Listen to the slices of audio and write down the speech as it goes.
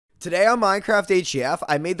Today on Minecraft HCF,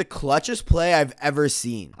 I made the clutchest play I've ever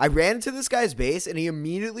seen. I ran into this guy's base and he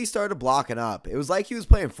immediately started blocking up. It was like he was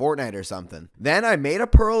playing Fortnite or something. Then I made a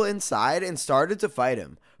pearl inside and started to fight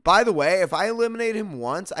him. By the way, if I eliminate him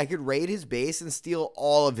once, I could raid his base and steal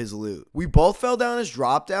all of his loot. We both fell down his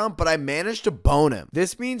drop down, but I managed to bone him.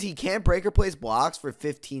 This means he can't break or place blocks for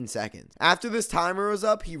 15 seconds. After this timer was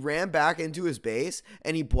up, he ran back into his base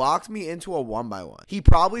and he blocked me into a 1x1. He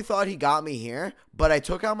probably thought he got me here, but I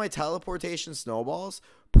took out my teleportation snowballs,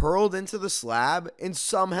 pearled into the slab, and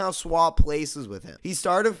somehow swapped places with him. He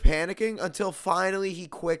started panicking until finally he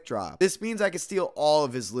quick dropped. This means I could steal all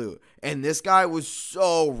of his loot, and this guy was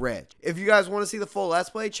so rich. If you guys want to see the full Let's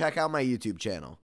Play, check out my YouTube channel.